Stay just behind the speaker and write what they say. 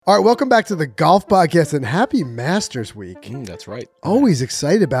All right, welcome back to the Golf Podcast and happy Masters Week. That's right. Always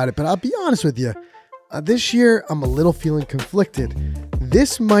excited about it, but I'll be honest with you. This year, I'm a little feeling conflicted.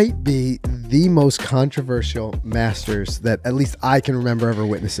 This might be the most controversial Masters that at least I can remember ever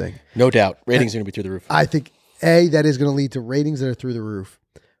witnessing. No doubt. Ratings are going to be through the roof. I think, that is going to lead to ratings that are through the roof.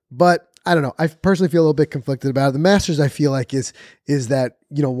 But I don't know. I personally feel a little bit conflicted about it. The Masters, I feel like, is that,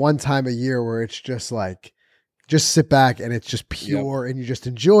 one time a year where it's just like, just sit back and it's just pure and you just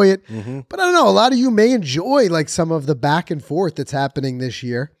enjoy it. Mm-hmm. But I don't know, a lot of you may enjoy like some of the back and forth that's happening this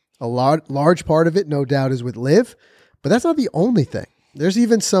year. Large part of it, no doubt, is with LIV, but that's not the only thing. There's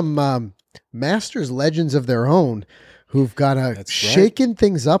even some Masters legends of their own who've got to shaken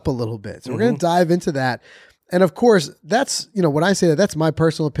things up a little bit. So we're going to dive into that. And of course, that's, when I say that, that's my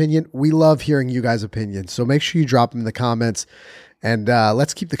personal opinion. We love hearing you guys' opinions. So make sure you drop them in the comments and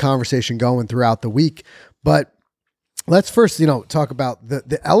let's keep the conversation going throughout the week. But let's first, talk about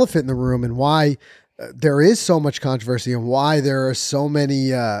the elephant in the room and why there is so much controversy and why there are so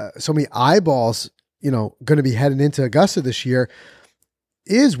many eyeballs, going to be heading into Augusta this year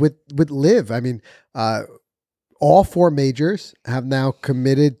is with LIV. I mean, all four majors have now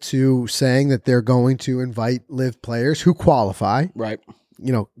committed to saying that they're going to invite LIV players who qualify. Right.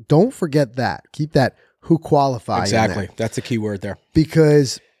 Don't forget that. Keep that who qualify. Exactly. That's the key word there.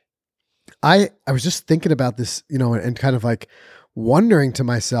 Because I was just thinking about this, and kind of like wondering to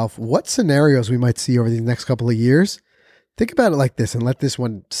myself what scenarios we might see over the next couple of years. Think about it like this and let this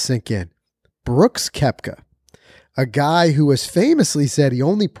one sink in. Brooks Koepka, a guy who has famously said he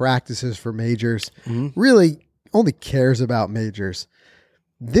only practices for majors, really only cares about majors.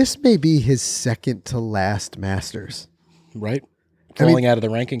 This may be his second to last Masters. Right. Falling out of the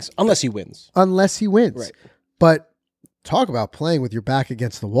rankings, unless he wins. Right. But talk about playing with your back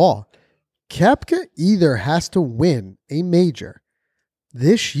against the wall. Koepka either has to win a major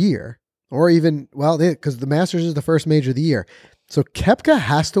this year or even, because the Masters is the first major of the year. So Koepka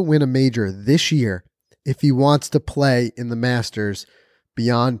has to win a major this year if he wants to play in the Masters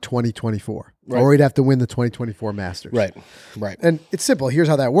beyond 2024. Right. Or he'd have to win the 2024 Masters. Right. And it's simple. Here's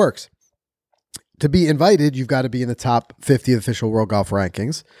how that works. To be invited, you've got to be in the top 50 official World Golf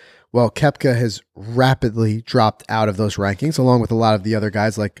Rankings. Well, Koepka has rapidly dropped out of those rankings, along with a lot of the other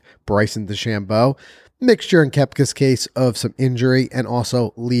guys like Bryson DeChambeau. Mixture in Koepka's case of some injury and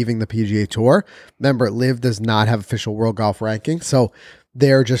also leaving the PGA Tour. Remember, LIV does not have official World Golf Rankings, so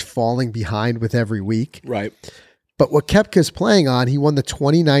they're just falling behind with every week. Right. But what Koepka's playing on, he won the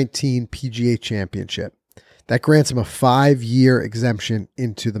 2019 PGA Championship. That grants him a 5-year exemption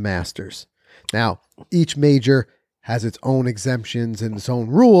into the Masters. Now, each major has its own exemptions and its own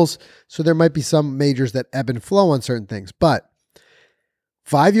rules. So there might be some majors that ebb and flow on certain things, but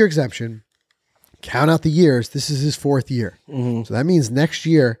 5-year exemption, count out the years. This is his 4th year. Mm-hmm. So that means next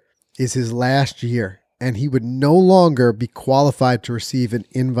year is his last year and he would no longer be qualified to receive an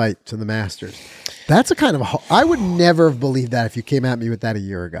invite to the Masters. That's a kind of, I would never have believed that if you came at me with that a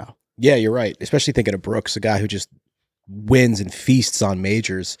year ago. Yeah, you're right. Especially thinking of Brooks, a guy who just wins and feasts on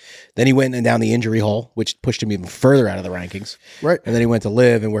majors. Then he went down the injury hole, which pushed him even further out of the rankings. Right. And then he went to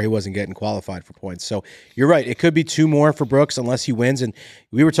LIV and where he wasn't getting qualified for points. So you're right. It could be 2 more for Brooks unless he wins. And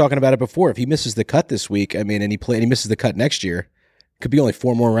we were talking about it before. If he misses the cut this week, and he misses the cut next year, it could be only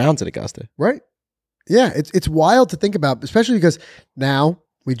 4 more rounds at Augusta. Right. Yeah. It's wild to think about, especially because now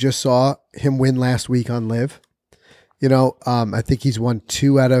we just saw him win last week on LIV. I think he's won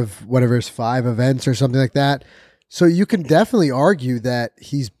 2 out of whatever his 5 events or something like that. So you can definitely argue that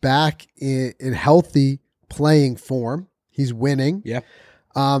he's back in healthy playing form. He's winning. Yeah.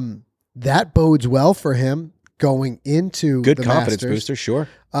 That bodes well for him going into good the confidence Masters. booster, sure.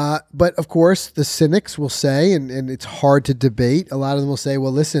 But of course, the cynics will say, and it's hard to debate, a lot of them will say,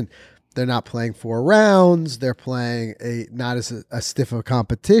 well, listen, they're not playing 4 rounds. They're playing not as a stiff of a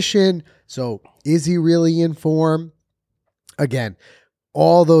competition. So is he really in form? Again,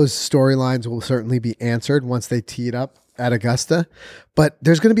 all those storylines will certainly be answered once they tee it up at Augusta. But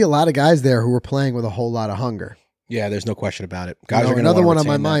there's going to be a lot of guys there who are playing with a whole lot of hunger. Yeah, there's no question about it. Guys are another one on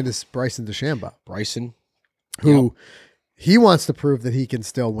my mind is Bryson DeChambeau. Who he wants to prove that he can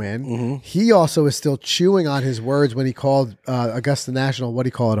still win. Mm-hmm. He also is still chewing on his words when he called Augusta National, what do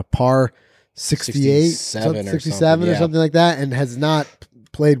you call it, a par 68? 67 or something like that, and has not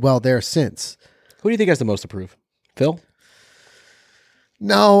played well there since. Who do you think has the most to prove? Phil?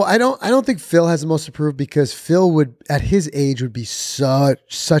 No, I don't think Phil has the most to prove because Phil would, at his age, would be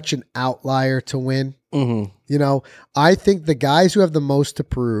such an outlier to win. Mm-hmm. I think the guys who have the most to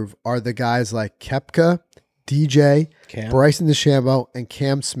prove are the guys like Koepka, DJ, Bryson DeChambeau, and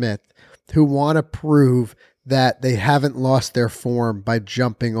Cam Smith, who want to prove that they haven't lost their form by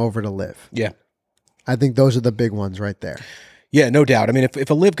jumping over to live. Yeah. I think those are the big ones right there. Yeah, no doubt. I mean, if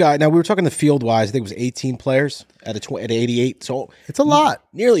a live guy, now we were talking the field wise, I think it was 18 players at at 88. So it's a lot.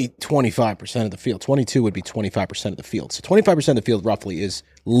 Nearly 25% of the field. 22 would be 25% of the field. So 25% of the field roughly is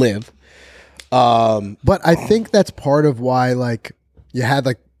live. But I think that's part of why, like, you had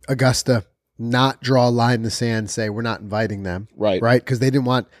like Augusta not draw a line in the sand and say we're not inviting them. Right. Right. Because they didn't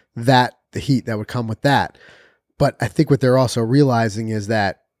want the heat that would come with that. But I think what they're also realizing is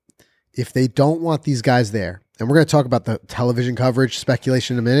that if they don't want these guys there, and we're going to talk about the television coverage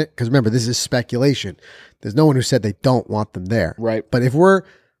speculation in a minute, because remember, this is speculation. There's no one who said they don't want them there. Right. But if we're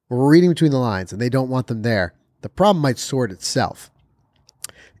reading between the lines and they don't want them there, the problem might sort itself.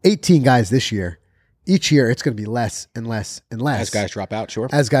 18 guys this year. Each year, it's going to be less and less and less. As guys drop out, sure.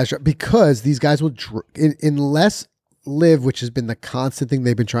 As guys drop, because these guys will, unless live, which has been the constant thing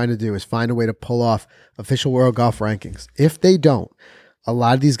they've been trying to do, is find a way to pull off official world golf rankings. If they don't, a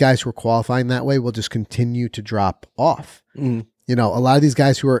lot of these guys who are qualifying that way will just continue to drop off. Mm. You know, a lot of these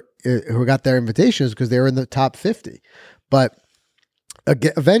guys who got their invitations because they were in the top 50, but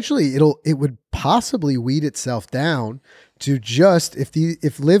eventually it would possibly weed itself down to just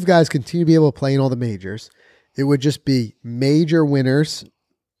if live guys continue to be able to play in all the majors, it would just be major winners,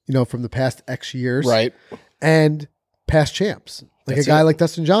 you know, from the past X years, right, and past champs. Like a guy like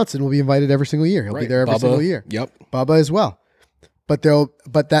Dustin Johnson will be invited every single year. He'll be there every single year. Yep, Bubba as well. But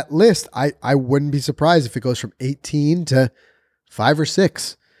that list, I wouldn't be surprised if it goes from 18 to 5 or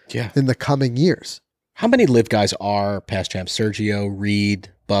 6 in the coming years. How many live guys are past champs? Sergio,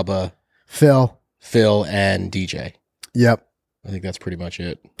 Reed, Bubba, Phil, and DJ. Yep. I think that's pretty much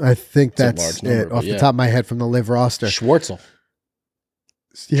it. I think It's a that's large number, it off but the top of my head from the live roster. Schwartzel.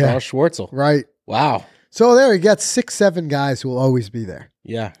 Yeah. Charles Schwartzel. Right. Wow. So there you got 6, 7 guys who will always be there.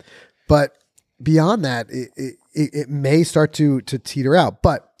 Yeah. But beyond that, it may start to teeter out.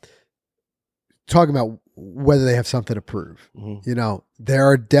 But talking about whether they have something to prove, you know, there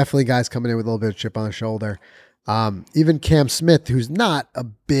are definitely guys coming in with a little bit of chip on their shoulder. Even Cam Smith, who's not a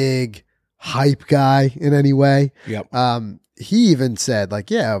big hype guy in any way. Yep. He even said,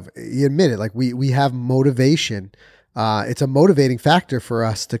 like, yeah, he admitted, like, we have motivation. It's a motivating factor for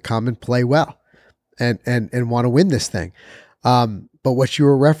us to come and play well and want to win this thing. But what you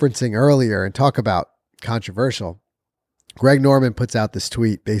were referencing earlier and talk about controversial, Greg Norman puts out this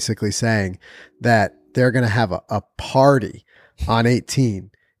tweet basically saying that they're going to have a party on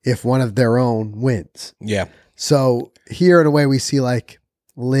 18 if one of their own wins. Yeah. So here in a way we see like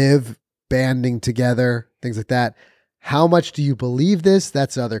live banding together, things like that. How much do you believe this?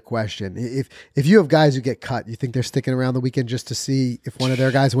 That's the other question. If you have guys who get cut, you think they're sticking around the weekend just to see if one of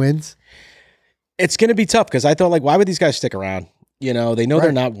their guys wins? It's going to be tough because I thought, like, why would these guys stick around? You know, they know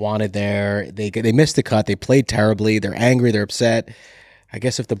they're not wanted there. They missed the cut. They played terribly. They're angry. They're upset. I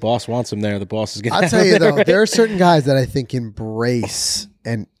guess if the boss wants them there, the boss is going to. I'll tell you though, right? There are certain guys that I think embrace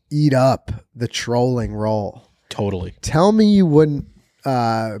and eat up the trolling role. Totally. Tell me you wouldn't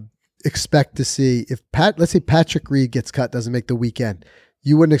expect to see if let's say Patrick Reed gets cut, doesn't make the weekend.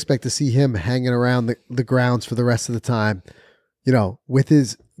 You wouldn't expect to see him hanging around the grounds for the rest of the time. You know,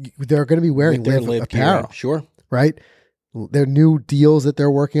 they're going to be wearing live apparel, sure, right? Their new deals that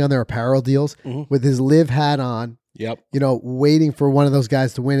they're working on, their apparel deals, with his live hat on. Yep. You know, waiting for one of those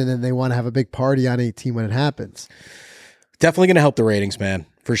guys to win, and then they want to have a big party on 18 when it happens. Definitely going to help the ratings, man,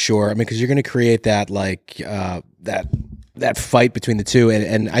 for sure. I mean, because you're going to create that like that fight between the two,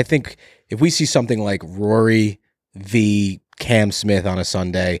 and I think if we see something like Rory v. Cam Smith on a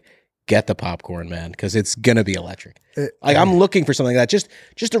Sunday, get the popcorn, man, because it's going to be electric. Like I'm looking for something like that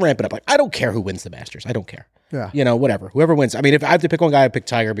just to ramp it up. Like I don't care who wins the Masters. I don't care. Yeah. You know, whatever. Whoever wins. I mean, if I have to pick one guy, I'd pick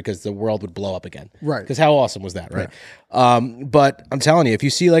Tiger because the world would blow up again. Right. Because how awesome was that, right? But I'm telling you, if you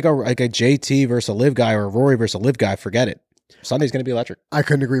see like a JT versus a live guy or a Rory versus a live guy, forget it. Sunday's going to be electric. I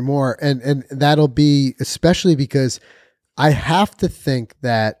couldn't agree more. And that'll be especially because I have to think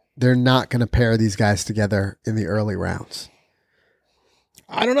that they're not going to pair these guys together in the early rounds.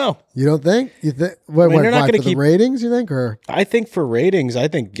 I don't know. You don't think? You think? What, they're not going to keep the ratings. You think, or I think for ratings, I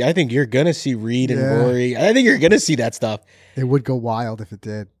think you're going to see Reed and Rory. I think you're going to see that stuff. It would go wild if it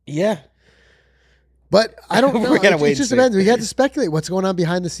did. Yeah, but I don't know. It just depends. We have to speculate what's going on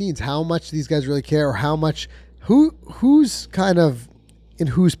behind the scenes. How much these guys really care, or how much who's kind of in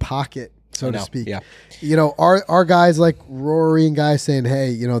whose pocket, so to speak. Yeah. You know, are guys like Rory and guys saying,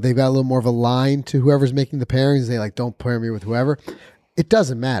 hey, you know, they've got a little more of a line to whoever's making the pairings. They like, don't pair me with whoever. It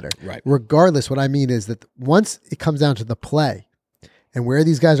doesn't matter. Right. Regardless, what I mean is that once it comes down to the play, and where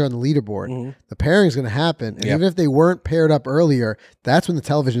these guys are on the leaderboard, the pairing is going to happen. And even if they weren't paired up earlier, that's when the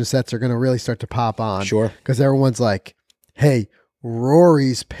television sets are going to really start to pop on. Sure. Because everyone's like, hey,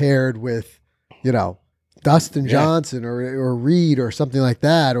 Rory's paired with, Dustin Johnson or Reed or something like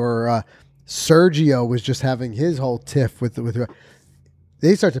that, or Sergio was just having his whole tiff with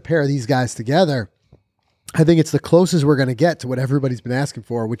they start to pair these guys together. I think it's the closest we're going to get to what everybody's been asking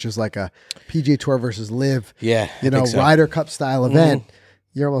for, which is like a PGA Tour versus Live, Ryder Cup style event.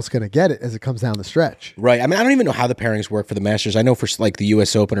 You're almost going to get it as it comes down the stretch. Right. I mean, I don't even know how the pairings work for the Masters. I know for like the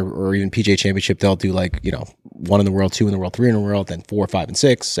U.S. Open or even PGA Championship, they'll do like, 1 in the world, 2 in the world, 3 in the world, then 4, 5, and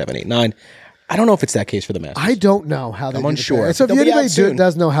 6, 7, 8, 9. I don't know if it's that case for the Masters. I don't know how they I'm do unsure. The so if anybody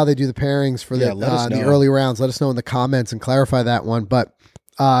does know how they do the pairings for the early rounds, let us know in the comments and clarify that one. But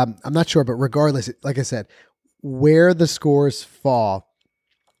I'm not sure. But regardless, like I said, where the scores fall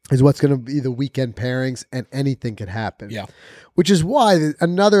is what's going to be the weekend pairings, and anything could happen. Yeah. Which is why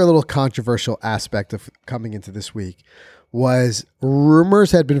another little controversial aspect of coming into this week was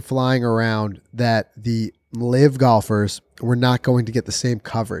rumors had been flying around that the Live golfers were not going to get the same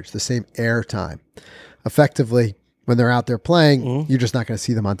coverage, the same airtime. Effectively, when they're out there playing, you're just not going to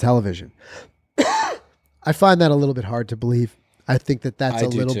see them on television. I find that a little bit hard to believe. I think that's a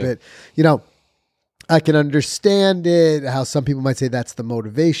little bit, I can understand it, how some people might say that's the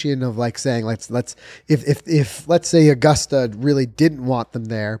motivation of like saying, if let's say Augusta really didn't want them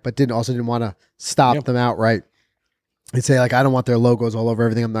there, but also didn't want to stop them outright, and say like, I don't want their logos all over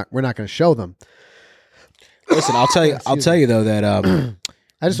everything. We're not going to show them. Listen, I'll tell you though that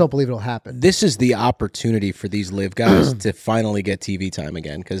I just don't believe it'll happen. This is the opportunity for these Live guys to finally get TV time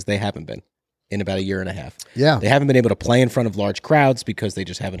again, because they haven't been in about a year and a half. Yeah. They haven't been able to play in front of large crowds because they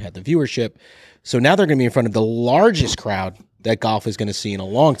just haven't had the viewership. So now they're going to be in front of the largest crowd that golf is going to see in a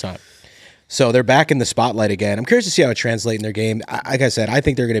long time. So they're back in the spotlight again. I'm curious to see how it translates in their game. Like I said, I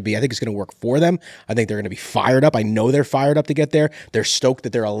think it's going to work for them. I think they're going to be fired up. I know they're fired up to get there. They're stoked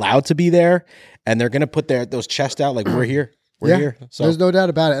that they're allowed to be there, and they're going to put those chests out like, we're here. We're here. So there's no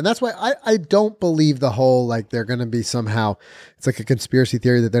doubt about it. And that's why I don't believe the whole, like, they're going to be somehow, it's like a conspiracy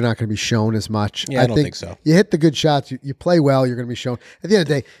theory that they're not going to be shown as much. Yeah, I don't think so. You hit the good shots, you play well, you're going to be shown. At the end of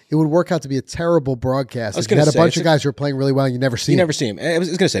the day, it would work out to be a terrible broadcast. If you had a bunch of guys who are playing really well and you never see them. You never see them. I was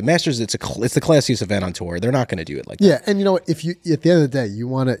going to say, Masters, it's the classiest event on tour. They're not going to do it like that. Yeah, and you know what? If you, at the end of the day, you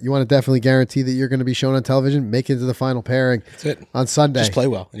want to definitely guarantee that you're going to be shown on television, make it to the final pairing on Sunday. Just play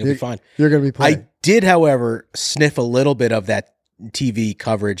well and you'll be fine. You're going to be playing. I did, however, sniff a little bit of that TV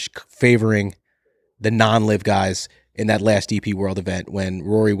coverage favoring the non-Live guys in that last DP World event when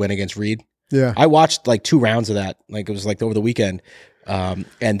Rory went against Reed. Yeah. I watched like 2 rounds of that. Like it was like over the weekend. And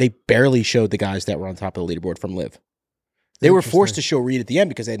they barely showed the guys that were on top of the leaderboard from Live. They were forced to show Reed at the end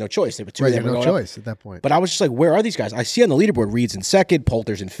because they had no choice. They were two. Right, they had no choice at that point. But I was just like, where are these guys? I see on the leaderboard Reed's in second,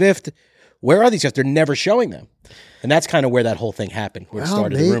 Poulter's in fifth. Where are these guys? They're never showing them. And that's kind of where that whole thing happened, where it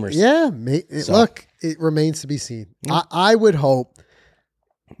started the rumors. Yeah. Look, it remains to be seen. I would hope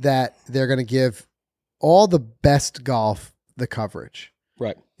that they're going to give all the best golf the coverage.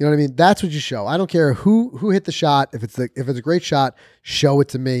 Right. You know what I mean? That's what you show. I don't care who hit the shot. If it's a great shot, show it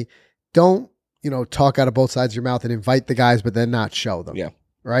to me. Don't, talk out of both sides of your mouth and invite the guys, but then not show them. Yeah.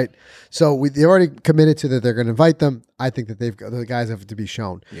 Right. So they already committed to that. They're going to invite them. I think that the guys have to be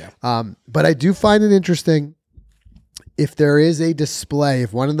shown. Yeah. But I do find it interesting if there is a display,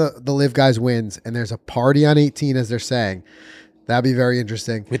 if one of the Live guys wins and there's a party on 18, as they're saying, that'd be very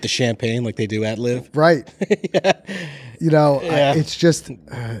interesting. With the champagne like they do at Live. Right. Yeah. It's just,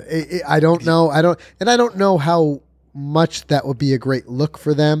 I don't know. I don't know how much that would be a great look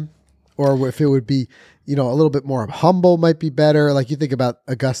for them, or if it would be, a little bit more humble might be better. Like you think about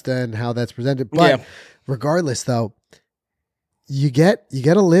Augusta and how that's presented. But regardless though, you get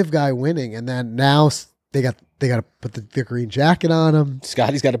a Live guy winning, and then now they got to put the green jacket on him.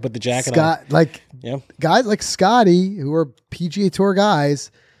 Scotty's got to put the jacket on. Guys like Scotty, who are PGA Tour guys,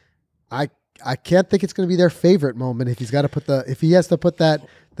 I can't think it's going to be their favorite moment if he has to put that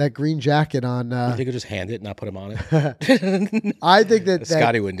green jacket on. You think he'll just hand it and not put him on it? I think that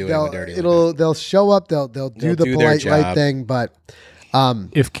Scotty wouldn't do it dirty. They'll show up. They'll do the polite right thing. But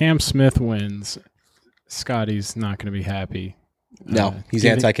if Cam Smith wins, Scotty's not going to be happy. No, he's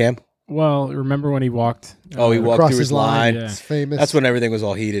anti-Cam. Well, remember when he walked? He walked through his line. Yeah. It's famous. That's when everything was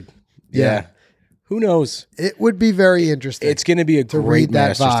all heated. Yeah. Who knows? It would be very interesting. It's going to be a great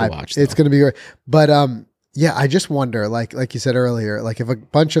Masters to watch. Though. It's going to be great. But I just wonder, like you said earlier, like if a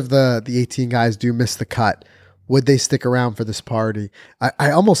bunch of the 18 guys do miss the cut, would they stick around for this party?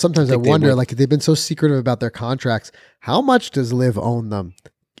 I almost sometimes I wonder, like if they've been so secretive about their contracts, how much does Liv own them?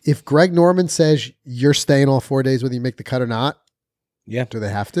 If Greg Norman says you're staying all 4 days whether you make the cut or not, Yeah. Do they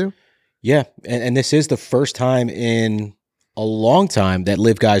have to? Yeah. And this is the first time in a long time that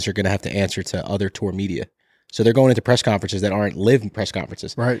live guys are going to have to answer to other tour media. So they're going into press conferences that aren't live press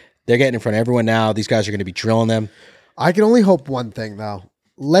conferences. Right. They're getting in front of everyone now. These guys are going to be drilling them. I can only hope one thing, though.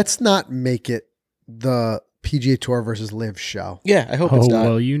 Let's not make it the PGA Tour versus Live show. Yeah, I hope it's not.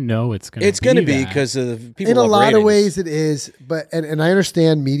 Well, you know it's going to be. It's going to be that. because of people In a love lot of ratings. ways it is, but and I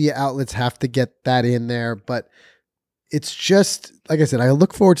understand media outlets have to get that in there, but it's just, like I said, I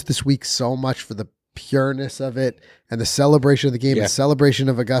look forward to this week so much for the pureness of it and the celebration of the game, Yeah. the celebration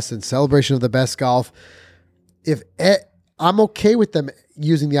of Augusta, and celebration of the best golf. I'm okay with them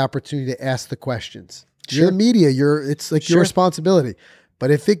using the opportunity to ask the questions. You're the media, it's like your Sure. responsibility.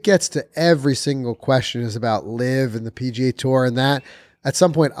 But if it gets to every single question is about Live and the PGA Tour and that, at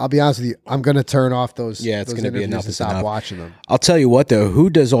some point, I'll be honest with you, I'm going to turn off those. Yeah, it's those gonna be interviews enough and is stop enough. watching them. I'll tell you what, though, who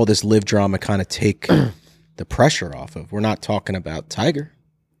does all this live drama kind of take the pressure off of? We're not talking about Tiger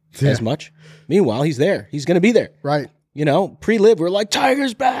as much. Meanwhile, he's there. He's going to be there. Right, You know, pre-live, we're like,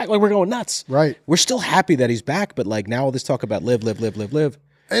 Tiger's back. Like, we're going nuts. right. We're still happy that he's back, but like now all this talk about live.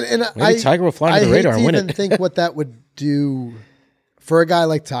 And Maybe Tiger will fly under the radar and win I hate to even think what that would do for a guy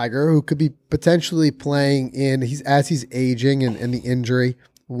like Tiger, who could be potentially playing in as he's aging and the injury,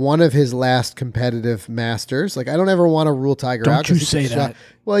 one of his last competitive Masters. Like, I don't ever want to rule Tiger Don't out. 'cause you he say could that.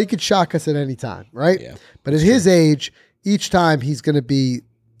 Well, he could shock us at any time, right? Yeah, But at his age, each time he's going to be,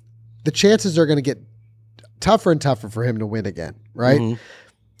 the chances are going to get tougher and tougher for him to win again, right? Mhm.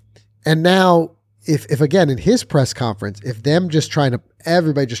 And now, if again in his press conference, if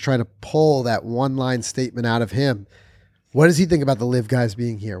everybody just trying to pull that one line statement out of him, what does he think about the live guys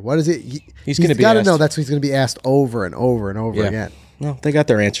being here? What is it? He's gonna be got to asked. know that's what he's going to be asked over and over and over Yeah. again. No, they got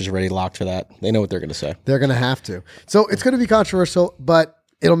their answers already locked for that. They know what they're going to say. They're going to have to. So it's going to be controversial, but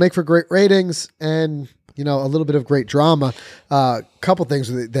it'll make for great ratings and a little bit of great drama. Couple things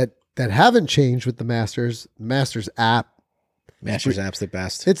that haven't changed with the Masters. The Masters app. Masters app's the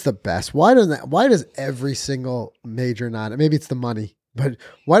best. It's the best. Why does every single major not? Maybe it's the money, but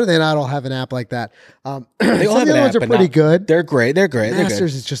why do they not all have an app like that? They all Some have of the an other app, ones are but pretty not- good. They're great. They're great. They're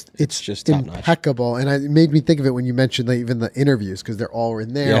Masters good. is just just top-notch. impeccable, and it made me think of it when you mentioned even the interviews because they're all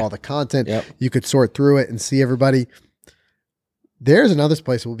in there, Yeah. all the content. Yep. You could sort through it and see everybody. There's another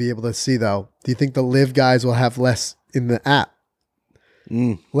place we'll be able to see though. Do you think the live guys will have less in the app?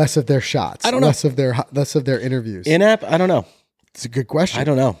 Less of their shots. I don't know. Less of their interviews. In-app, I don't know. It's a good question. I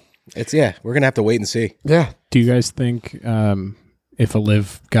don't know. We're going to have to wait and see. Yeah. Do you guys think if a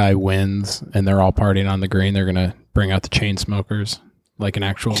live guy wins and they're all partying on the green, they're going to bring out the chain smokers like an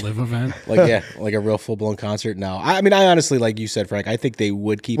actual live event? Like a real full-blown concert? No. I mean, I honestly, like you said, Frank, I think they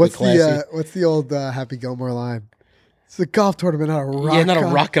would keep it classy. What's the old Happy Gilmore line? It's a golf tournament, not a rock. Yeah, not a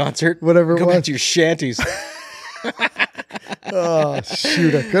rock concert. Whatever it Go was. back to your shanties. Oh,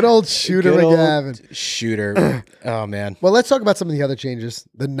 Shooter. Good old Shooter Good old McGavin. Shooter. Oh, man. Well, let's talk about some of the other changes,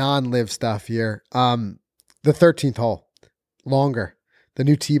 the non-live stuff here. The 13th hole, longer. The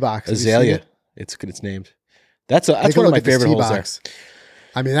new tee box. Have you seen Azalea. it? It's named. That's Take one a of look my at this favorite tee holes there. box.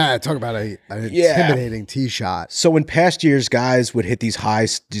 I mean, talk about an Yeah. intimidating tee shot. So in past years, guys would hit these high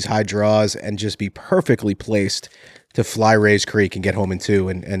draws and just be perfectly placed to fly Rays Creek and get home in two,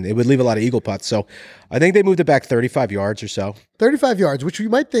 and it would leave a lot of eagle putts. So I think they moved it back 35 yards or so. 35 yards, which you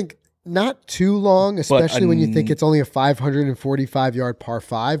might think not too long, especially when you think it's only a 545-yard par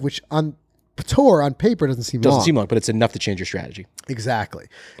 5, which on tour, on paper, doesn't seem long. Doesn't seem long, but it's enough to change your strategy. Exactly.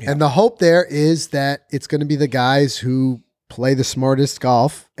 And the hope there is that it's going to be the guys who play the smartest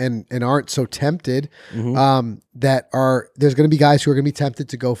golf and aren't so tempted. There's going to be guys who are going to be tempted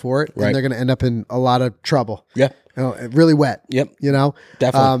to go for it, Right. and they're going to end up in a lot of trouble. Yeah. Really wet. Yep.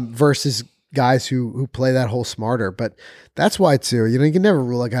 Definitely. Versus guys who play that hole smarter. But that's why too. You can never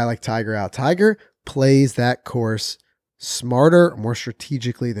rule a guy like Tiger out. Tiger plays that course smarter, more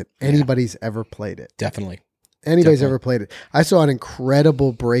strategically than anybody's ever played it. Definitely. Anybody's ever played it. I saw an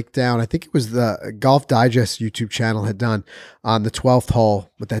incredible breakdown. I think it was the Golf Digest YouTube channel had done on the 12th hole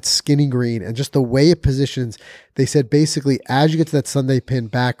with that skinny green and just the way it positions. They said basically as you get to that Sunday pin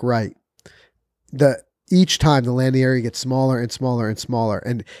back right, each time the landing area gets smaller and smaller and smaller,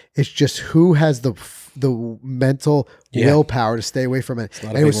 and it's just who has the mental willpower to stay away from it.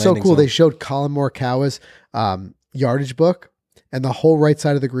 And it was so cool. They showed Colin Morikawa's yardage book. And the whole right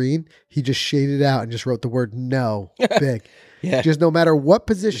side of the green, he just shaded out and just wrote the word no big. Yeah. Just no matter what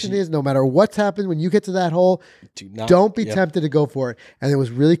position is, no matter what's happened, when you get to that hole, don't be tempted to go for it. And it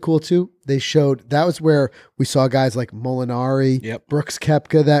was really cool too. They showed, that was where we saw guys like Molinari, Brooks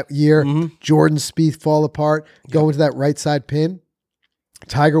Koepka that year, Jordan Spieth fall apart, go into that right side pin.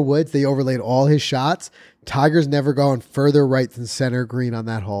 Tiger Woods, they overlaid all his shots. Tiger's never gone further right than center green on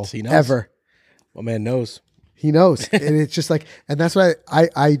that hole. He knows. Ever. My man knows. He knows. And it's just like, and that's why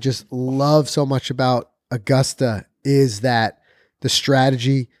I just love so much about Augusta is that the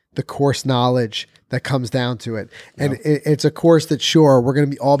strategy, the course knowledge that comes down to it. And it's a course that, sure, we're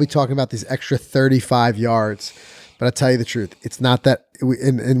going to all be talking about these extra 35 yards. But I'll tell you the truth. It's not that,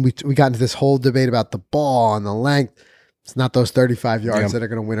 we got into this whole debate about the ball and the length. It's not those 35 yards that are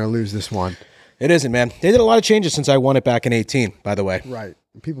going to win or lose this one. It isn't, man. They did a lot of changes since I won it back in 18, by the way. Right.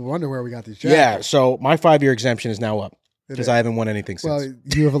 People wonder where we got these jackets. Yeah, so my 5-year exemption is now up because I haven't won anything since. Well,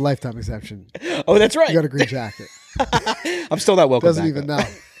 you have a lifetime exemption. Oh, that's right. You got a green jacket. I'm still not welcome Doesn't back, even though.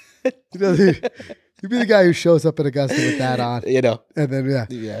 know. You'd be the guy who shows up at Augusta with that on. You know. And then,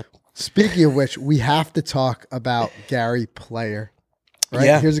 Yeah. Speaking of which, we have to talk about Gary Player. Right?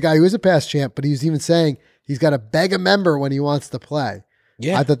 Yeah. Here's a guy who is a past champ, but he's even saying he's got to beg a member when he wants to play.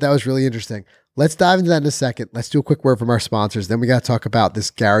 Yeah. I thought that was really interesting. Let's dive into that in a second. Let's do a quick word from our sponsors. Then we got to talk about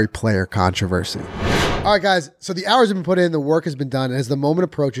this Gary Player controversy. All right, guys. So the hours have been put in, the work has been done, and as the moment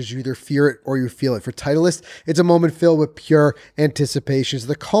approaches, you either fear it or you feel it. For Titleist, it's a moment filled with pure anticipation. It's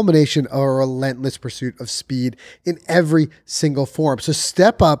the culmination of a relentless pursuit of speed in every single form. So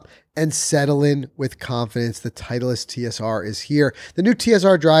step up and settle in with confidence. The Titleist TSR is here. The new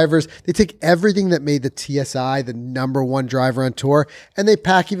TSR drivers, they take everything that made the TSI the #1 driver on tour, and they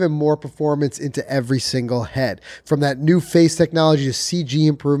pack even more performance into every single head. From that new face technology to CG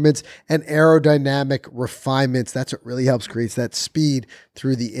improvements and aerodynamic refinements, that's what really helps create that speed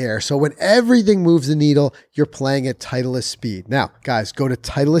through the air. So when everything moves the needle, you're playing at Titleist speed. Now, guys, go to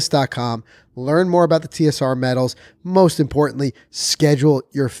Titleist.com. Learn more about the TSR metals. Most importantly, schedule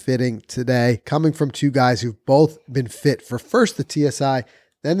your fitting today. Coming from two guys who've both been fit for first the TSI,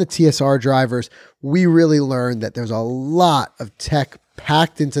 then the TSR drivers, we really learned that there's a lot of tech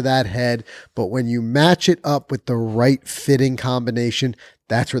packed into that head. But when you match it up with the right fitting combination,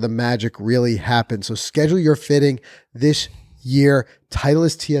 that's where the magic really happens. So schedule your fitting this year.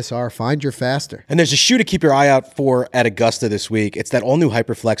 Titleist TSR, find your faster. And there's a shoe to keep your eye out for at Augusta this week. It's that all-new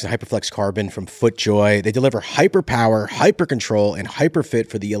Hyperflex and Hyperflex Carbon from FootJoy. They deliver hyper power, hyper control, and hyper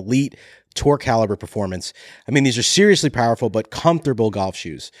fit for the elite tour caliber performance. I mean, these are seriously powerful but comfortable golf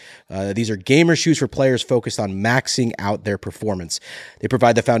shoes. These are gamer shoes for players focused on maxing out their performance. They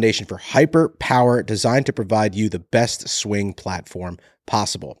provide the foundation for hyper power, designed to provide you the best swing platform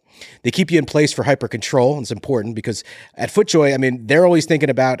possible. They keep you in place for hyper control. And it's important because at FootJoy, I mean, they're always thinking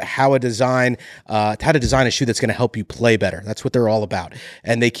about how to design a shoe that's going to help you play better. That's what they're all about.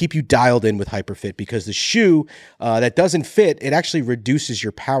 And they keep you dialed in with HyperFit because the shoe that doesn't fit, it actually reduces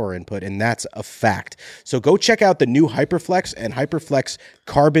your power input, and that's a fact. So go check out the new Hyperflex and Hyperflex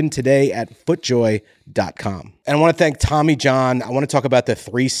Carbon today at footjoy.com. And I want to thank Tommy John. I want to talk about the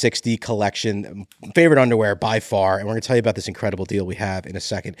 360 collection, favorite underwear by far. And we're going to tell you about this incredible deal we have in a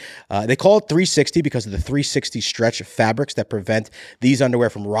second. They call it 360 because of the 360 stretch fabrics that prevent these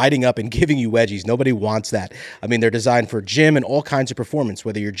underwear from riding up and giving you wedgies. Nobody wants that. I mean, they're designed for gym and all kinds of performance,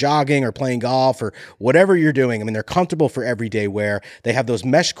 whether you're jogging or playing golf or whatever you're doing. I mean, they're comfortable for everyday wear. They have those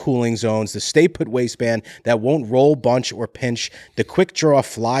mesh cooling zones, the stay put waistband that won't roll, bunch, or pinch, the quick draw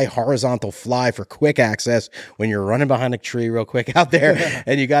fly, horizontal fly for quick access when you're running behind a tree real quick out there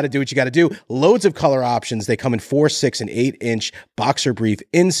and you got to do what you got to do. Loads of color options. They come in 4, 6, and 8-inch boxer brief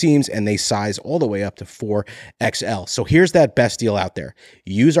inseams, and they size all the way up to 4XL. So here's that best deal out there.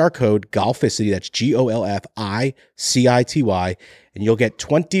 Use our code GOLFICITY, that's GOLFICITY, and you'll get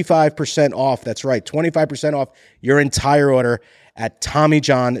 25% off. That's right, 25% off your entire order at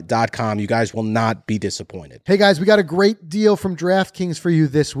TommyJohn.com. You guys will not be disappointed. Hey guys, we got a great deal from DraftKings for you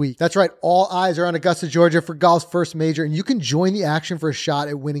this week. That's right, all eyes are on Augusta, Georgia for golf's first major, and you can join the action for a shot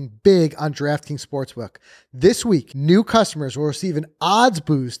at winning big on DraftKings Sportsbook. This week, new customers will receive an odds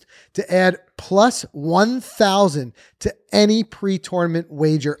boost to add plus 1,000 to any pre-tournament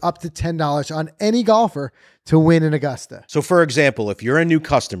wager up to $10 on any golfer to win in Augusta. So for example, if you're a new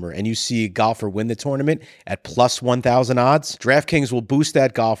customer and you see a golfer win the tournament at plus 1,000 odds, DraftKings will boost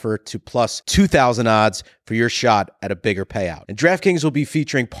that golfer to plus 2,000 odds for your shot at a bigger payout. And DraftKings will be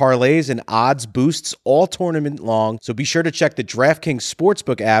featuring parlays and odds boosts all tournament long, so be sure to check the DraftKings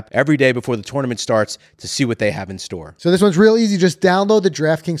Sportsbook app every day before the tournament starts to see what they have in store. So this one's real easy. Just download the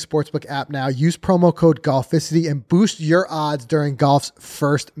DraftKings Sportsbook app now. Use promo code GOLFICITY and boost your odds during golf's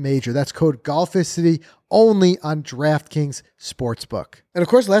first major. That's code GOLFICITY only on DraftKings Sportsbook. And of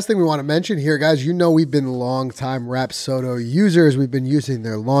course, last thing we want to mention here, guys, you know we've been long-time Rapsodo users. We've been using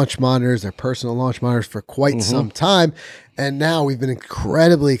their launch monitors, their personal launch monitors for quite some time. And now we've been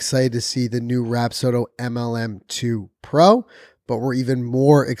incredibly excited to see the new Rapsodo MLM2 Pro. but we're even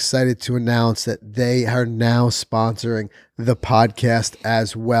more excited to announce that they are now sponsoring the podcast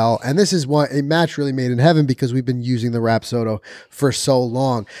as well. And this is a match really made in heaven because we've been using the Rapsodo for so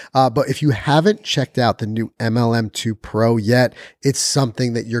long. But if you haven't checked out the new MLM2 Pro yet, it's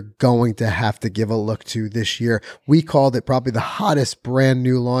something that you're going to have to give a look to this year. We called it probably the hottest brand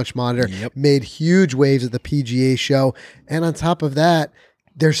new launch monitor, made huge waves at the PGA show. And on top of that,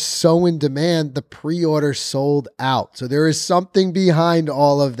 they're so in demand, the pre-order sold out. So there is something behind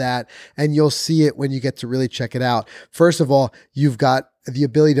all of that, and you'll see it when you get to really check it out. First of all, you've got the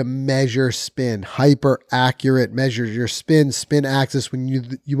ability to measure spin, hyper accurate, measure your spin axis when you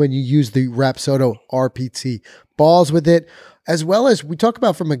use the Rapsodo RPT balls with it, as well as we talk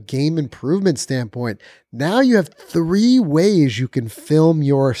about from a game improvement standpoint. Now you have 3 ways you can film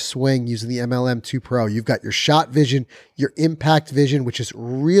your swing using the MLM2 Pro. You've got your shot vision, your impact vision, which is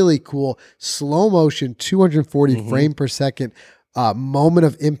really cool, slow motion, 240 frame per second, moment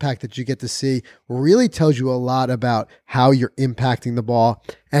of impact that you get to see. Really tells you a lot about how you're impacting the ball,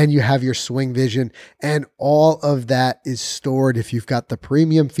 and you have your swing vision, and all of that is stored. If you've got the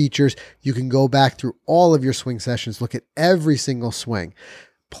premium features, you can go back through all of your swing sessions, look at every single swing.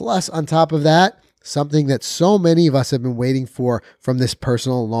 Plus, on top of that, something that so many of us have been waiting for from this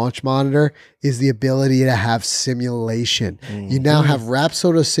personal launch monitor is the ability to have simulation. You now have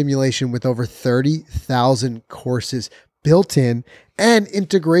Rapsodo simulation with over 30,000 courses built in, and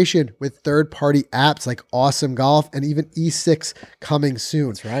integration with third-party apps like Awesome Golf and even E6 coming soon.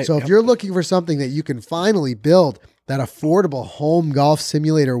 That's right. So if you're looking for something that you can finally build that affordable home golf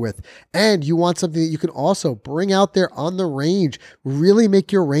simulator with, and you want something that you can also bring out there on the range, really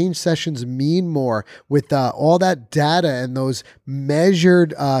make your range sessions mean more with all that data and those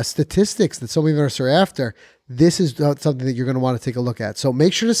measured statistics that so many of us are after, this is something that you're going to want to take a look at. So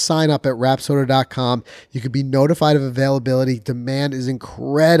make sure to sign up at Rapsodo.com. You can be notified of availability. Demand is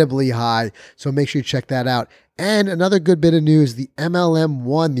incredibly high, so make sure you check that out. And another good bit of news, the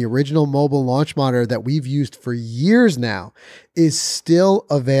MLM1, the original mobile launch monitor that we've used for years now, is still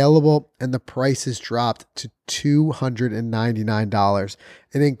available, and the price has dropped to $299.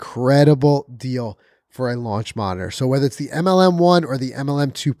 An incredible deal for a launch monitor. So whether it's the MLM1 or the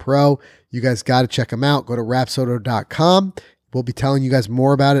MLM2 Pro, you guys got to check them out. Go to Rapsodo.com. We'll be telling you guys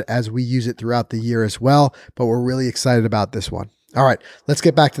more about it as we use it throughout the year as well, but we're really excited about this one. All right, let's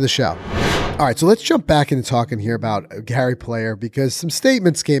get back to the show. All right, so let's jump back into talking here about Gary Player, because some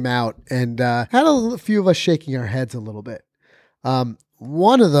statements came out and had a few of us shaking our heads a little bit.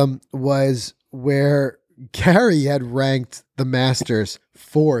 One of them was where Gary had ranked the Masters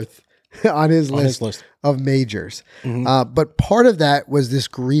 4th on his list of majors. But part of that was this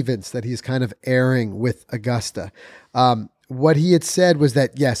grievance that he's kind of airing with Augusta. What he had said was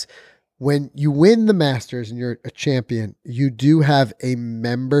that, yes, when you win the Masters and you're a champion, you do have a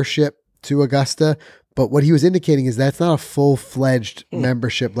membership to Augusta. But what he was indicating is that's not a full-fledged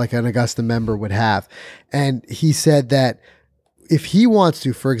membership like an Augusta member would have. And he said that if he wants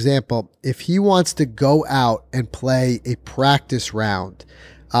to, for example, if he wants to go out and play a practice round,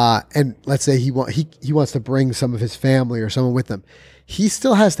 and let's say he wants to bring some of his family or someone with him, he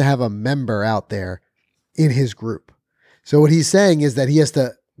still has to have a member out there in his group. So what he's saying is that he has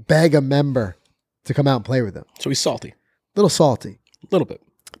to beg a member to come out and play with him. So he's salty. Little salty. A little bit.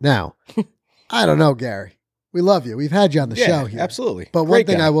 Now, I don't know, Gary. We love you. We've had you on the show here. Absolutely. But Great one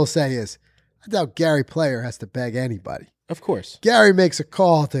thing guy. I will say is, I doubt Gary Player has to beg anybody. Of course. Gary makes a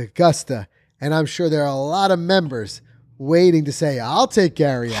call to Augusta, and I'm sure there are a lot of members waiting to say, I'll take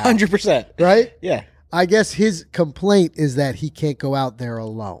Gary out. 100%. Right? Yeah. I guess his complaint is that he can't go out there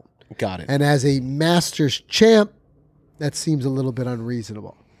alone. Got it. And as a Masters champ, that seems a little bit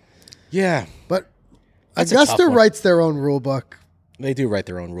unreasonable. Yeah. But That's a tough Augusta one. writes their own rule book. They do write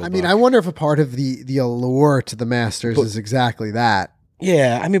their own rule I mean, book. I wonder if a part of the allure to the Masters is exactly that.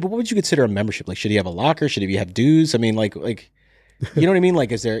 Yeah, I mean, but what would you consider a membership? Like, should he have a locker? Should he have dues? I mean, like, you know what I mean? Like,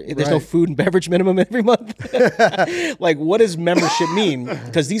 there's no Right. food and beverage minimum every month? Like, what does membership mean?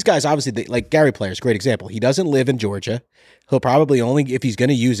 Because these guys, obviously, like Gary Player is a great example. He doesn't live in Georgia. He'll probably only, if he's going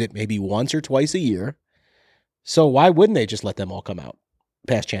to use it, maybe once or twice a year. So why wouldn't they just let them all come out?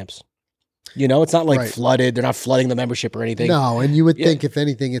 Past champs. You know, it's not like Right. flooded. They're not flooding the membership or anything. No, and you would Yeah. think, if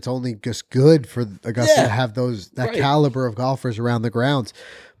anything, it's only just good for Augusta Yeah. to have that Right. caliber of golfers around the grounds.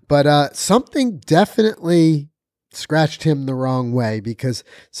 But something definitely scratched him the wrong way, because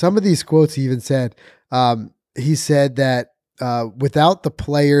some of these quotes he even said, he said that without the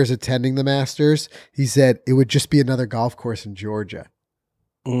players attending the Masters, he said it would just be another golf course in Georgia.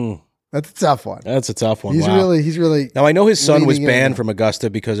 Mm, That's a tough one. that's a tough one. He's Wow. really Now, I know his son was leaning in banned on from Augusta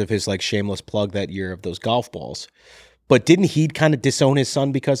because of his like shameless plug that year of those golf balls. But didn't he kind of disown his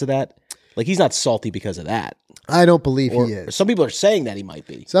son because of that? Like, he's not salty because of that. I don't believe Or he is. some people are saying that he might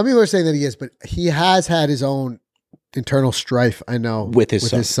be. Some people are saying that he is, but he has had his own internal strife, I know, With his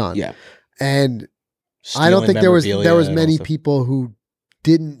son. Yeah. And I don't Stealing think there was memorabilia and many all stuff. people who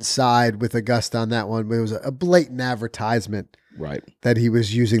didn't side with Augusta on that one, but it was a blatant advertisement Right. that he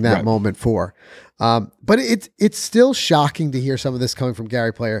was using that Right. moment for. But it's still shocking to hear some of this coming from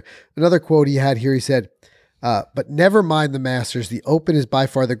Gary Player. Another quote he had here, he said, but never mind the Masters. The Open is by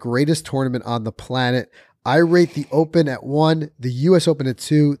far the greatest tournament on the planet. I rate the Open at 1, the U.S. Open at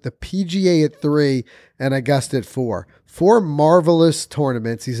 2, the PGA at 3, and Augusta at 4. 4 marvelous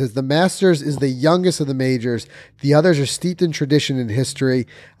tournaments. He says the Masters is the youngest of the majors. The others are steeped in tradition and history,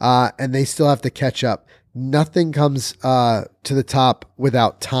 and they still have to catch up. Nothing comes to the top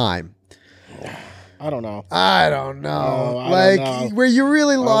without time. I don't know. I don't know. Oh, I don't know. Where you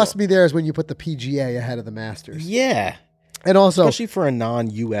really lost me there is when you put the PGA ahead of the Masters. Yeah. And also, Especially for a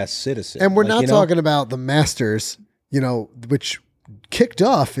non-U.S. citizen. and we're Like, not you know? talking about the Masters, which kicked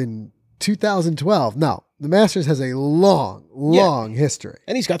off in 2012. No, the Masters has a long history.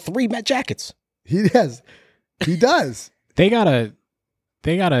 And he's got 3 Met jackets. He does. He does. They gotta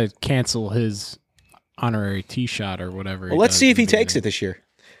cancel his honorary tee shot or whatever. Well, let's see if he takes it this year.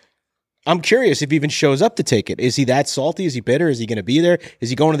 I'm curious if he even shows up to take it. Is he that salty? Is he bitter? Is he going to be there? Is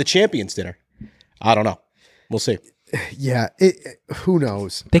he going to the Champions dinner? I don't know. We'll see. Yeah. Who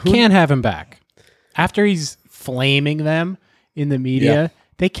knows? They can't have him back after he's flaming them in the media. Yeah.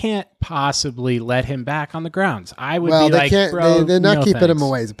 They can't possibly let him back on the grounds. I would Well, be they like, can't. bro, They're not no keeping him thanks.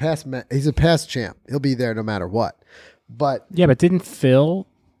 away. He's a past champ. He'll be there no matter what. But Yeah, but didn't Phil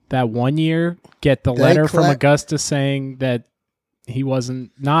that one year get the They letter from collect- Augusta saying that he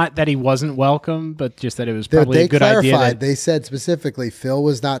wasn't welcome, but just that it was they probably a good idea. clarified. They said specifically Phil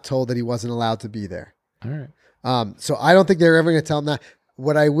was not told that he wasn't allowed to be there. All right. So I don't think they're ever going to tell him that.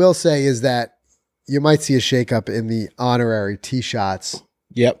 What I will say is that you might see a shakeup in the honorary tee shots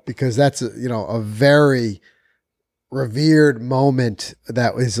Yep. because that's a very revered moment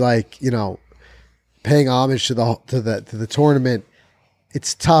that was like paying homage to the tournament.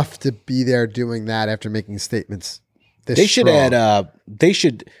 It's tough to be there doing that after making statements. They should strong. add,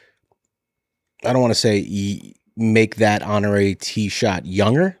 I don't want to say make that honorary tee shot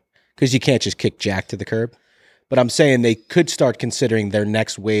younger because you can't just kick Jack to the curb. But I'm saying they could start considering their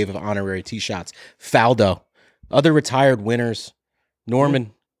next wave of honorary tee shots. Faldo, other retired winners,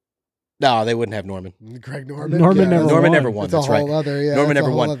 Norman. No, they wouldn't have Norman. Greg Norman. Norman never Norman won. never won. It's That's a right. whole other. Yeah, Norman it's a never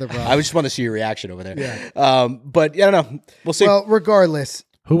whole won. other problem. I just want to see your reaction over there. Yeah. But I don't know. We'll see. Well, regardless,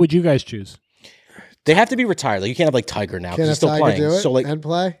 Who would you guys choose? They have to be retired. Like you can't have like Tiger now can because a he's still Tiger playing. do it So like, and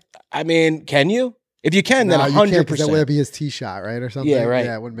play? I mean, can you? If you can, then No, you can't 100%. because that would be his tee shot, right, or something. Yeah, right.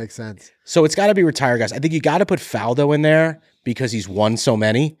 Yeah, it wouldn't make sense. So it's got to be retired guys. I think you got to put Faldo in there because he's won so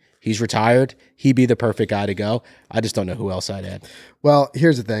many. He's retired. He'd be the perfect guy to go. I just don't know who else I'd add. Well,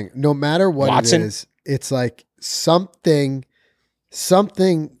 here's the thing: no matter what Watson? it is, it's like something I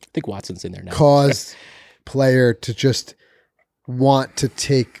think Watson's in there now. caused player to just want to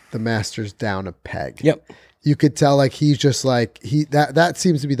take the Masters down a peg. Yep. You could tell like he's just like that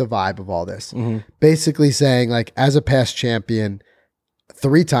seems to be the vibe of all this. Mm-hmm. Basically saying like as a past champion,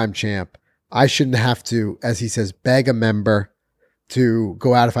 3-time champ, I shouldn't have to, as he says, beg a member to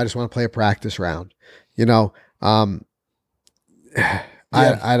go out if I just want to play a practice round. I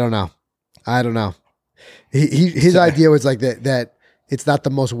don't know. I don't know. His idea was like that it's not the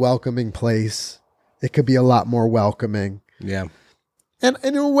most welcoming place. It could be a lot more welcoming. Yeah. And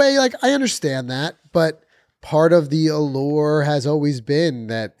in a way, like I understand that, but part of the allure has always been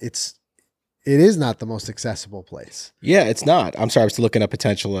that it is not the most accessible place. Yeah, it's not. I'm sorry. I was looking up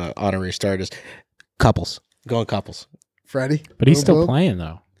potential honorary starters. Couples. Going couples. Freddie? But he's Boom, still boom. playing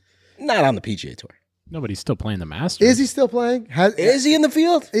though. Not on the PGA Tour. No, but he's still playing the Masters. Is he still playing? Is he in the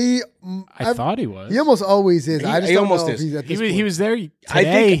field? I thought he was. He almost always is. I just he don't almost know is. if he's at He this was, he point. was there I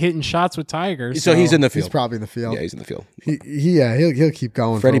today think- hitting shots with Tiger. So he's in the field. He's probably in the field. Yeah, he's in the field. He'll keep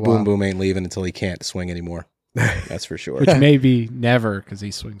going. Freddie for a while. Boom Boom ain't leaving until he can't swing anymore. That's for sure. which may be never because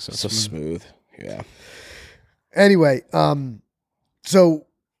he swings so So smooth. smooth. Yeah. Anyway, so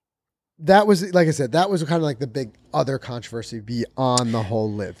that was, like I said, that was kind of like the big other controversy beyond the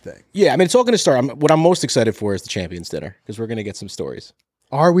whole live thing. Yeah, I mean, it's all going to start. What I'm most excited for is the Champions Dinner because we're going to get some stories.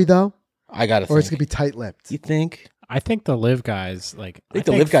 Are we though? I got to think. Or it's gonna be tight-lipped? You think? I think the live guys like. I think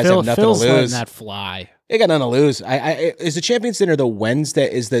the live guys have nothing to Phil's letting lose. that fly. They got nothing to lose. Is the Champions Dinner the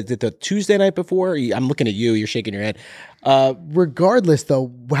Wednesday? Is the Tuesday night before? I'm looking at you. You're shaking your head. Regardless,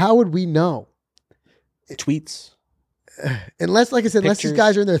 though, how would we know? Tweets. unless, like I said, unless these Pictures.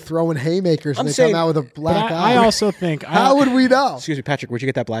 guys are in there throwing haymakers I'm and they saying- come out with a But black I eye. also think How would we know? Excuse me, Patrick, where'd you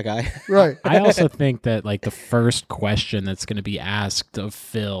get that black eye? Right. I also think that like the first question that's going to be asked of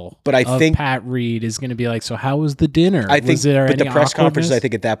Phil, But I of think- Pat Reed is going to be like, so how was the dinner? I think, was there but the any press conferences, I awkwardness?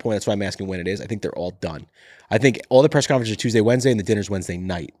 think at that point, that's why I'm asking when it is. I think they're all done. I think all the press conferences are Tuesday, Wednesday, and the dinner's Wednesday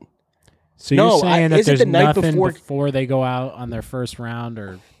night. So No, you're saying that isn't there's the night nothing before- before they go out on their first round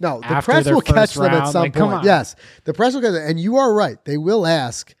or No, the after press their will catch first them at round? some Like, come point. on. Yes, the press will catch them. And you are right. They will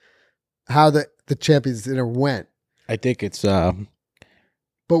ask how the Champions Dinner went. I think it's But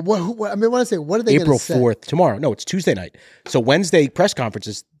what I mean, when I say, what are they April going to say? 4th, tomorrow. No, it's Tuesday night. So Wednesday press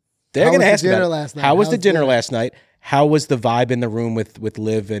conferences, they're How going to was the ask dinner about it. last night? How was How the was dinner dinner? last night? How was the vibe in the room with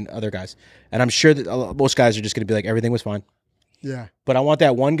Liv and other guys? And I'm sure that most guys are just going to be like, everything was fine. Yeah, But I want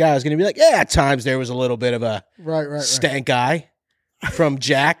that one guy who's going to be like, yeah, at times there was a little bit of a right. stank guy from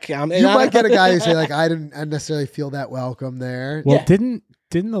Jack. You might get a guy who say like, I didn't necessarily feel that welcome there. Well, Yeah. didn't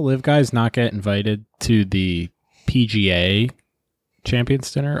the Live guys not get invited to the PGA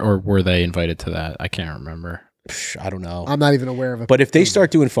Champions Dinner, or were they invited to that? I can't remember. Psh, I don't know. I'm not even aware of it. But if they start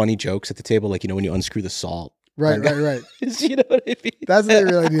doing funny jokes at the table, like, when you unscrew the salt, right. you know what I mean? That's what they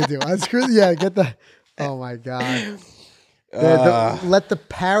really need to do. Get the. Oh my god. Let the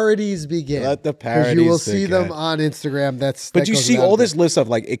parodies begin. Let the Because parodies you will see begin. them on Instagram. But you see all this list of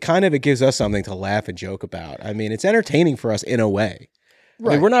like, it gives us something to laugh and joke about. I mean, it's entertaining for us in a way. I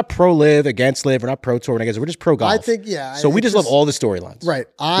Right. mean, we're not pro live, against live. We're not pro tour, against. We're just pro golf. I think, yeah. So we it's just love all the storylines. Right.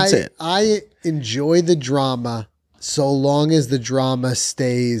 That's it. I enjoy the drama so long as the drama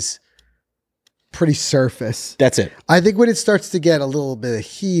stays pretty surface. That's it. I think when it starts to get a little bit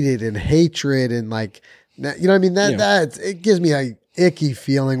heated and hatred and like, you know what I mean? It gives me a icky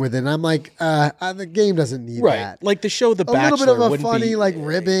feeling with it. And I'm like, the game doesn't need Right. that. Like the show The A Bachelor. little bit of a wouldn't funny be- like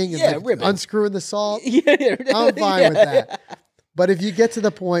ribbing and Yeah, like, ribbing. unscrewing the salt. Yeah. I'm fine with that. But if you get to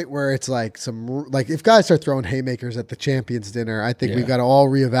the point where it's like if guys start throwing haymakers at the Champions Dinner, I think Yeah. we've got to all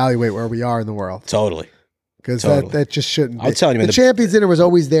reevaluate where we are in the world Totally. because Totally. that just shouldn't be. I'm telling you, man, the Champions Dinner was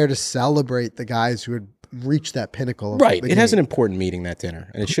always there to celebrate the guys who had reached that pinnacle. Of Right. the It has an game. important meaning, that dinner,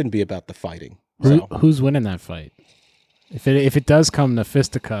 and it shouldn't be about the fighting. Who, So. who's winning that fight? If it does come to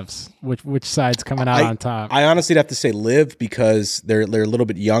fisticuffs, which side's coming out on top? I honestly have to say Liv because they're a little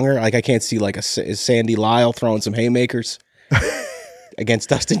bit younger. Like I can't see like a Sandy Lyle throwing some haymakers against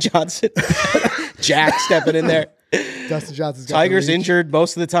Dustin Johnson. Jack stepping in there. Dustin Johnson's got Tiger's the reach. injured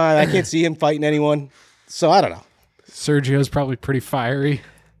most of the time. I can't see him fighting anyone. So I don't know. Sergio's probably pretty fiery.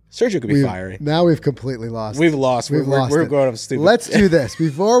 Sergio could be fiery. Now we've completely lost. We've lost. We've lost we're it. growing up stupid. Let's do this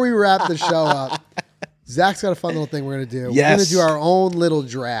before we wrap the show up. Zach's got a fun little thing we're going to do. We're going Yes. to do our own little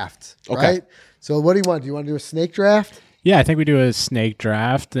draft. Okay. Right? So what do you want? Do you want to do a snake draft? Yeah, I think we do a snake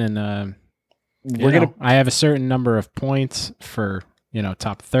draft, and We're gonna. I have a certain number of points for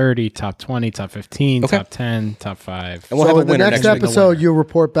top 30, top 20, top 15, Okay. top 10, top 5. And we'll so have a in the winner next next week. episode, you'll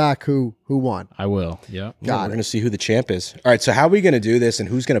report back who won. I will. Yep. Yeah, Got we're it. going to see who the champ is. All right. So how are we going to do this, and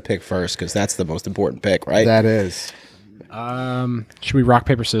who's going to pick first? Because that's the most important pick, right? That is Should we rock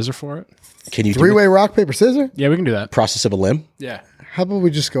paper scissors for it? Can you do three-way rock paper scissors. Yeah, we can do the that. process of a limb? Yeah. How about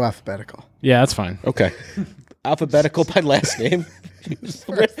we just go alphabetical? Yeah, that's fine. Okay. Alphabetical by last name. Who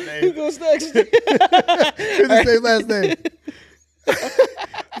goes next? Who's the same last name?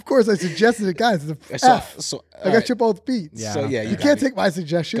 Of course, I suggested it, guys. It's a F. I got you both beat. Yeah. So yeah, You can't take my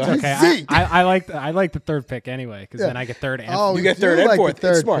suggestions. Go It's Okay, Z. I like the third pick anyway, because then I get third and Oh, You get do third and like the fourth.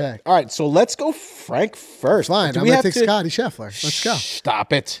 third It's smart. pick. All right, so let's go Frank first. Fine. Do I'm we going have to take to Scotty Scheffler. Let's go.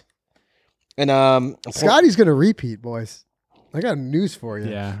 Stop it. And Scotty's going to repeat, boys. I got news for you.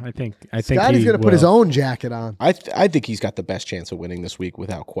 Yeah, I think Scotty's he going to put his will. own jacket on. I think he's got the best chance of winning this week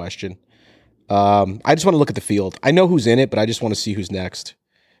without question. I just want to look at the field. I know who's in it, but I just want to see who's next.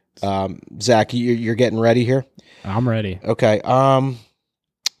 Zach, you're getting ready here. I'm ready. Okay.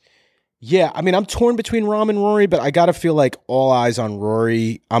 Yeah, I mean, I'm torn between Rahm and Rory, but I gotta feel like all eyes on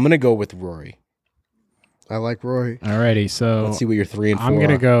Rory. I'm gonna go with Rory. I like Roy. Alrighty, so Let's see what your 3 and 4 I'm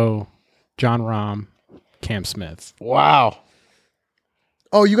gonna are. go John Rahm, Cam Smith. Wow.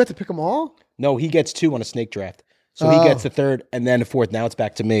 Oh, you got to pick them all? No, he gets 2 on a snake draft. So Oh. he gets the third and then the fourth. Now it's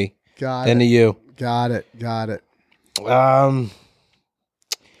back to me. Got Then to it. you. Got it.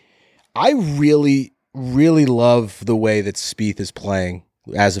 I really, really love the way that Spieth is playing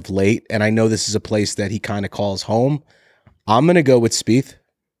as of late, and I know this is a place that he kind of calls home. I'm going to go with Spieth.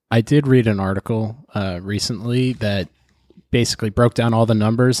 I did read an article recently that basically broke down all the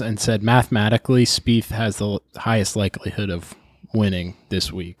numbers and said mathematically Spieth has the highest likelihood of winning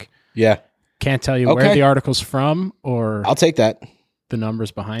this week. Yeah, Can't tell you Okay. where the article's from or I'll take that. the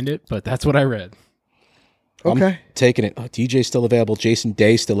numbers behind it, but that's what I read. Okay. I'm taking it. DJ's still available. Jason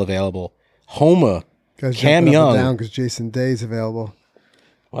Day's still available. Homa. Guys Cam jumping up and Young. down because Jason Day's available.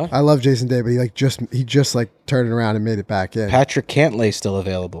 What? I love Jason Day, but he just turned it around and made it back in. Patrick Cantlay's still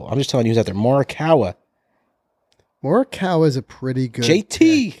available. I'm just telling you who's out there. Morikawa. Morikawa is a pretty good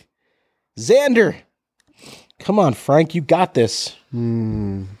JT. pick. Xander. Come on, Frank. You got this.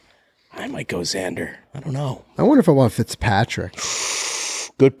 Hmm. I might go Xander. I don't know. I wonder if I want Fitzpatrick.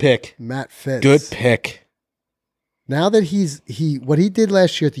 Good pick. Matt Fitz. Good pick. Now that what he did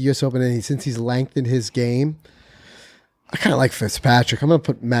last year at the U.S. Open, and since he's lengthened his game, I kind of like Fitzpatrick. I'm going to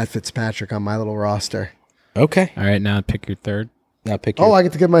put Matt Fitzpatrick on my little roster. Okay. All right, now pick your third. Now pick your, Oh, I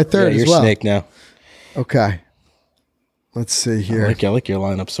get to get my third your as well. snake now. Okay. Let's see here. I like your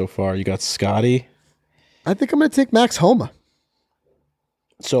lineup so far. You got Scotty. I think I'm going to take Max Homa.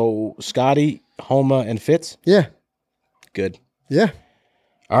 So Scotty, Homa, and Fitz. Yeah. Good. Yeah.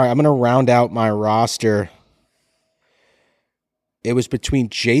 All right, I'm going to round out my roster. It was between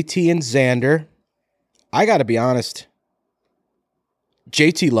JT and Xander. I got to be honest.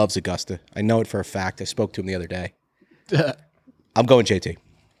 JT loves Augusta. I know it for a fact. I spoke to him the other day. I'm going JT.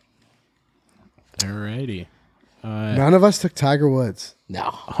 All righty. None of us took Tiger Woods. No.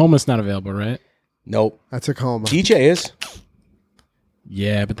 Homa's not available, right? Nope. I took Homa. DJ is.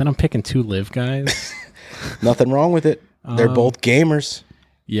 Yeah, but then I'm picking two live guys. Nothing wrong with it. They're both gamers.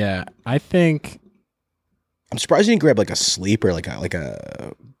 Yeah, I think. I'm surprised you didn't grab like a sleeper, like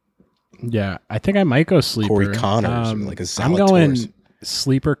a Yeah, I think I might go sleeper. Corey Connors or like a I'm Zalatoris. going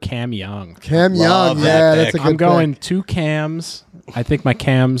sleeper Cam Young. Cam Love Young. that Yeah, pick. that's a good I'm going pick. two Cams. I think my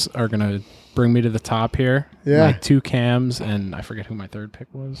Cams are gonna bring me to the top here. Yeah. My two Cams, and I forget who my third pick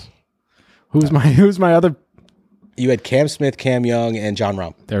was. Who's my other? You had Cam Smith, Cam Young, and John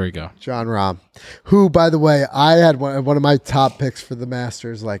Rahm. There we go. John Rahm, who, by the way, I had one of my top picks for the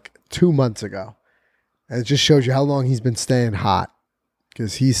Masters like 2 months ago. And it just shows you how long he's been staying hot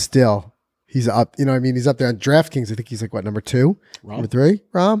because he's up. You know what I mean? He's up there on DraftKings. I think he's like, what, number 2? Rahm? Number 3?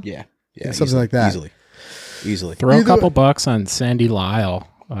 Rahm? Yeah, something easily, like that. Easily. Throw a Either- couple bucks on Sandy Lyle.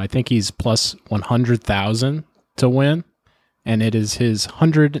 I think he's plus 100,000 to win, and it is his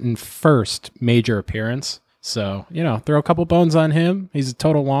 101st major appearance. So, throw a couple bones on him. He's a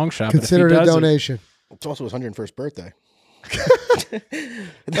total long shot. Consider but it if a he does donation. It's also his 101st birthday.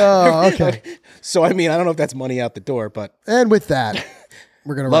 Oh, okay. So I mean, I don't know if that's money out the door, but And with that,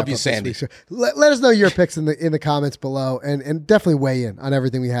 we're gonna Love wrap you, up this Sandy. week's show. Let us know your picks in the comments below, and definitely weigh in on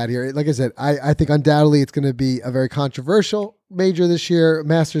everything we had here. Like I said, I think undoubtedly it's going to be a very controversial major this year,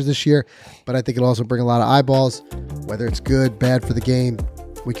 Masters this year, but I think it'll also bring a lot of eyeballs. Whether it's good, bad for the game,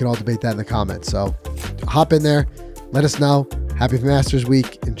 we can all debate that in the comments. So hop in there, let us know. Happy Masters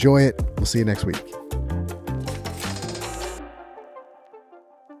Week. Enjoy it. We'll see you next week.